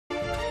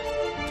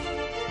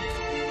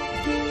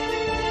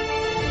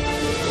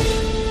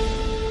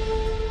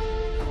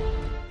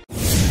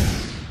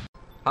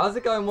How's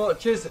it going,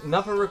 watchers?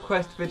 Another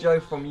request video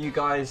from you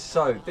guys.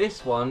 So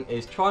this one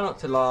is try not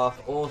to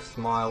laugh or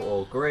smile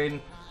or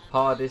grin,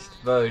 hardest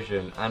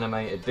version, anime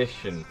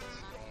edition.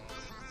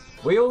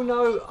 We all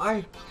know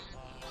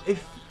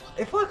if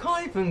I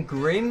can't even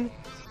grin,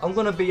 I'm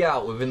gonna be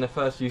out within the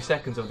first few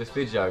seconds of this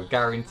video,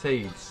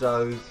 guaranteed.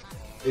 So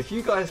if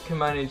you guys can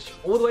manage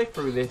all the way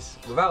through this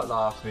without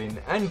laughing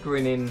and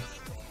grinning,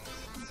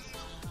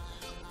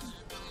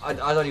 I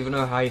don't even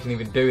know how you can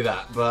even do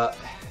that, but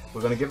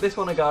we're gonna give this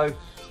one a go.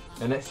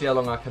 And let's see how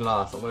long I can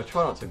last. I'm going to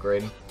try not to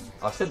grin.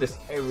 I've said this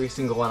every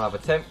single one I've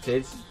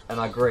attempted, and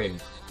I grin.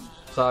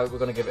 So we're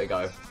going to give it a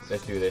go.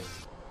 Let's do this.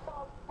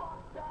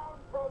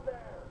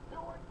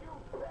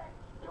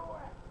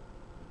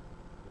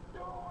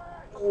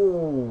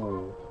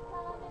 Ooh.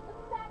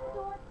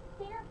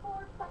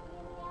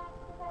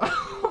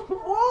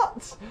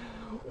 What?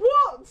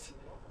 What?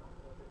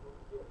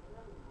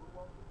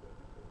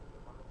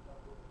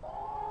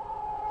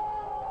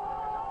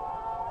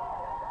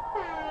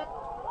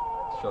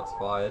 Shots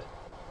fired.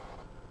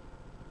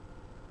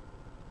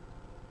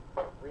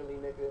 Really,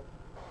 nigga?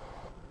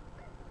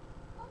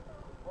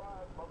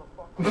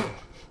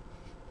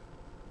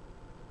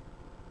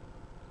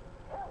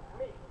 Help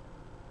me!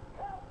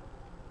 Help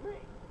me!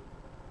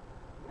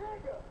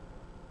 Nigga!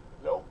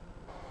 Nope.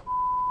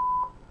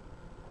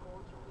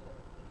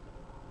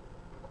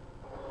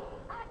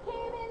 I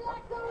came in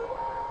like a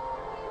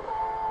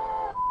rainbow!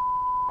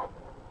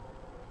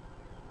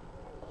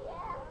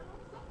 Yeah,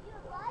 you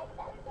like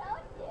that,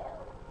 don't you?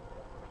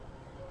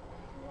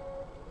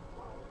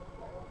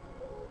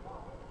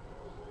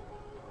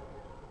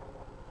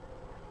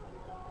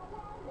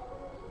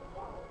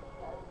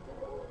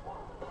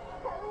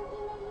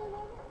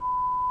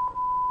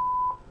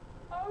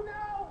 Oh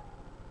no!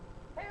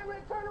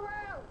 Hamlet, turn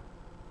around!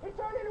 He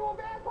turned into a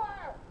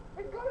vampire!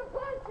 He's gonna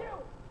punch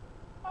you!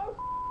 Oh,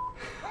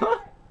 hey,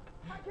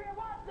 I can't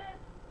watch this!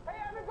 Hey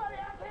everybody,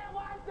 I can't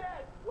watch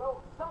this!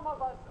 Well, some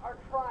of us are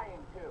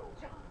trying to.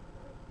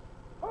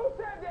 Who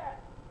said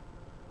that?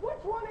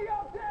 Which one of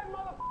y'all dead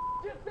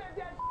motherfuckers just said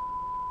that?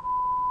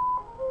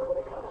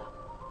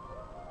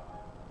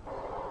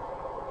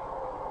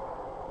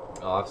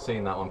 Oh, I've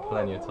seen that one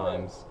plenty of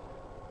times.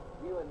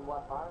 You and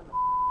what arm?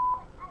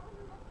 I was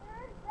in the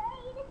third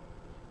grade.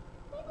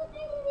 People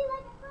treated me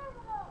like a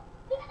criminal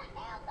because I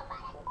nailed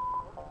somebody.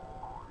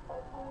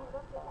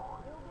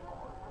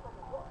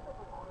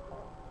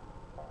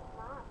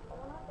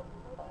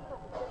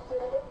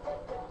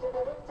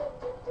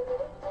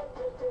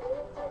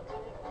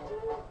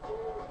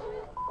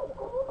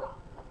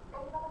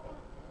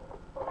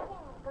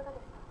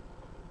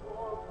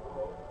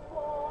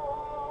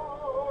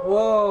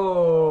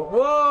 Whoa!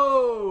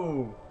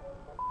 Whoa!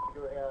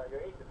 You're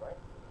Asian, right?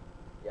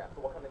 Yeah,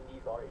 so what kind of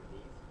knees are your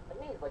knees? The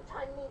knees, like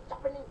Chinese,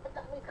 Japanese,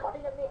 Vietnamese,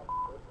 Korean knees.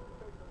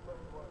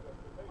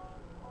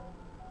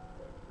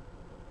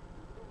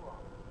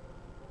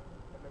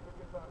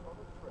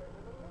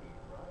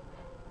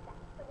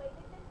 That's the way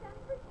they've been done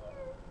for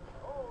years.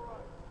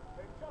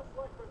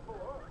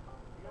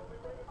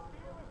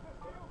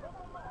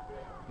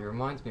 He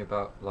reminds me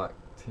about like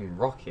Team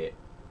Rocket.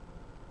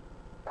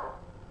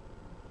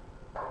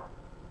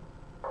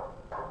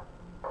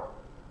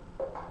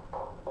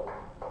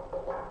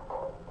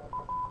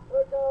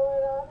 We're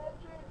going on a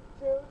trip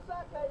to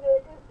suck a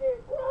nigga's dick.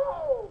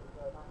 Whoa!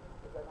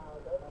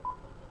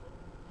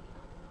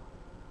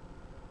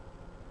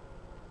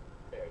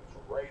 It's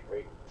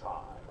raping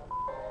time.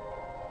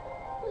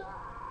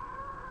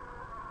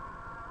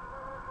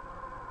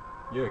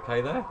 You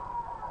okay there?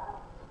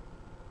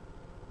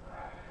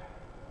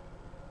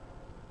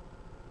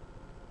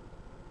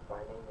 My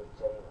name is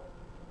Jalen,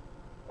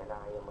 and I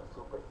am a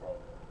Super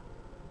Saiyan.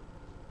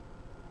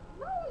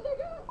 No,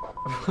 nigga!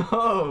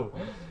 Oh!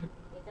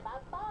 It's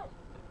about fun.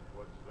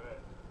 What's that?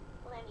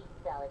 Let me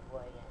spell it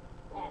for you.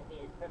 F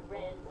is for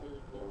friends who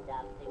teamed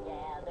up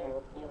together.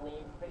 U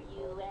is for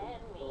you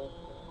and me.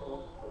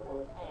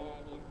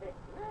 N is for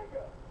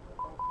Nigga!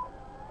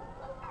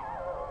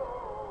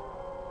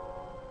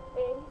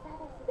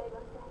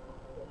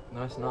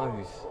 Nice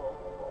nose.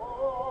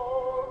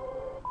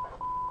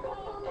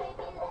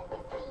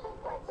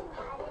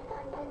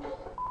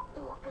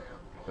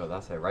 God,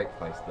 that's a rape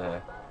face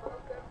there.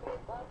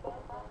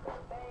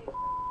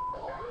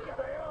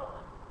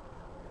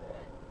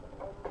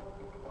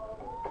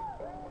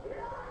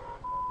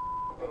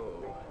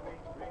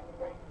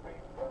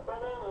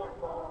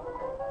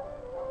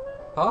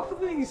 Half of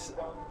these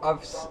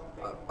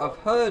I've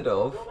heard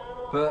of,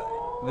 but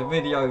the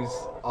videos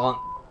aren't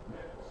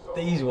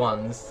these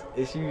ones.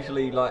 It's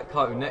usually like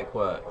Cartoon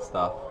Network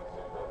stuff.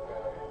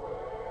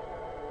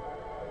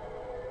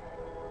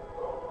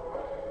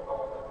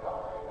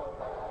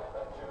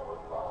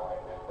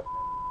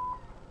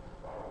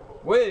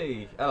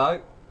 Whee!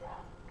 Hello.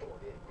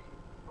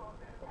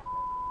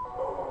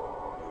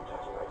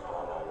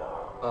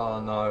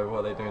 Oh no, what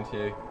are they doing to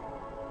you?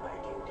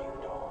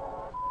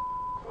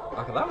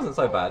 Okay, that wasn't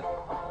so bad.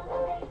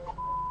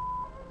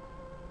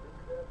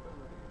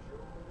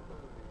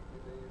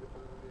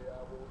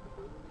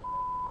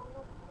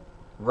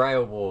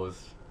 Rail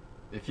Wars.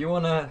 If you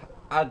want to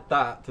add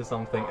that to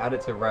something, add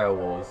it to Rail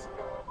Wars.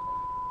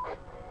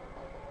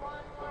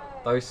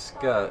 Those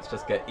skirts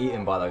just get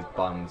eaten by those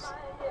bums.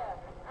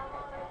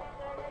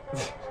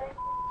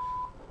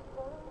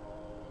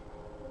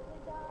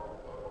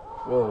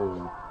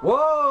 Whoa.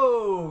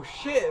 Whoa!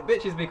 Shit,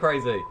 bitches be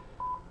crazy.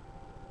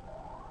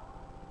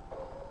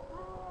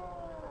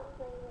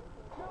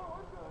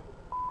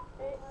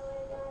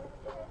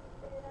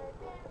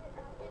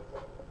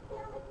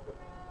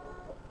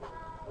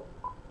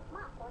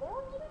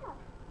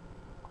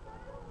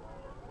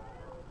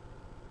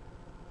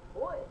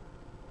 What?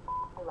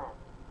 Left.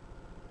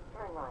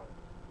 Turn right.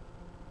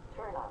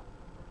 Turn up.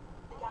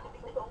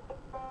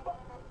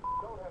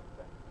 Don't have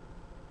sex.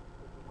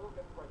 You will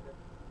get pregnant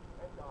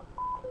and die.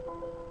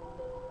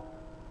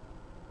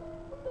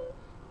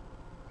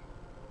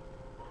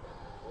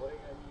 Boy,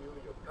 and you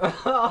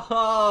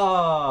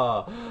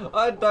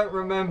I don't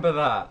remember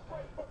that.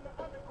 from the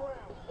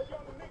underground. A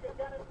young nigga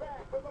got it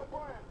back with a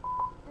brand.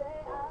 Say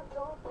I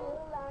don't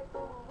feel like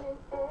doing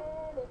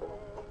anything.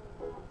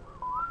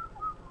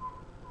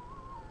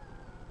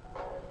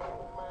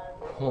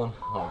 One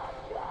hug.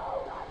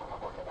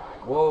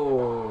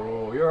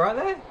 Whoa, you alright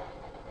there?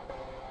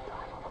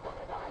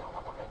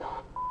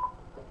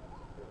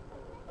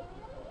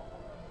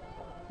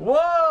 Whoa!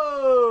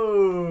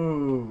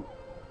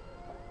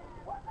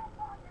 What the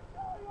fuck is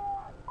going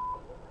on?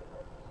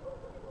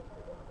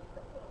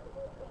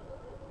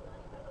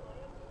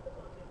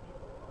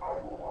 I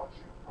will watch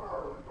you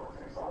burn your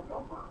days are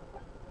numbered.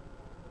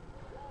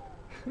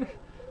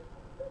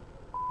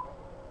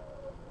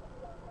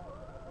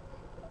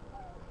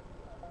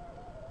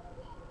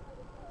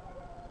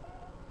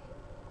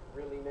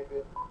 Really,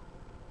 nigga?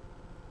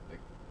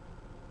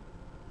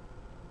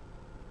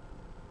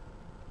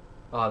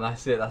 Oh,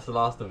 that's it. That's the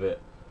last of it.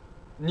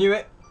 Knew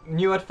it.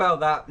 Knew I'd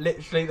failed that.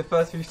 Literally the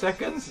first few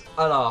seconds,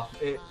 I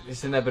laughed.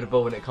 It's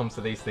inevitable when it comes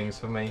to these things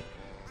for me.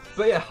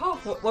 But yeah,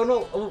 well,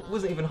 no, I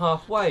wasn't even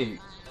halfway.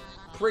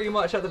 Pretty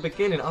much at the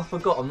beginning, I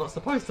forgot I'm not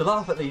supposed to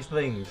laugh at these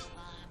things.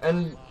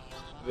 And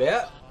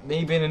yeah,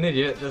 me being an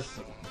idiot, just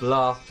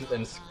laughed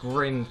and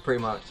screamed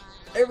pretty much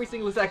every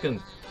single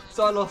second.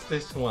 So I lost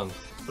this one.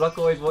 Like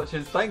always,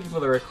 watchers, thank you for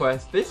the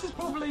request. This is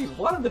probably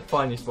one of the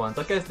funniest ones.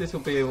 I guess this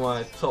will be in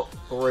my top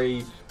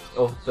 3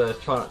 of the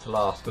Try Not to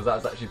Laugh, because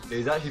it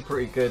was actually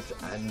pretty good.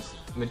 And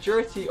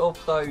majority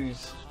of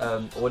those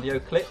audio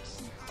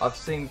clips, I've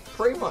seen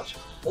pretty much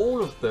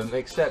all of them,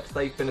 except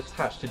they've been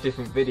attached to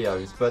different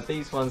videos. But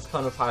these ones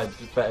kind of had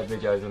better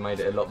videos and made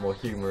it a lot more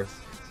humorous.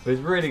 It was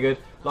really good.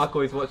 Like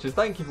always, watchers,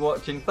 thank you for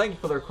watching. Thank you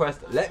for the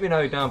request. Let me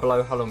know down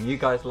below how long you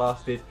guys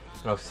lasted,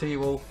 and I'll see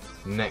you all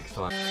next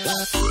time.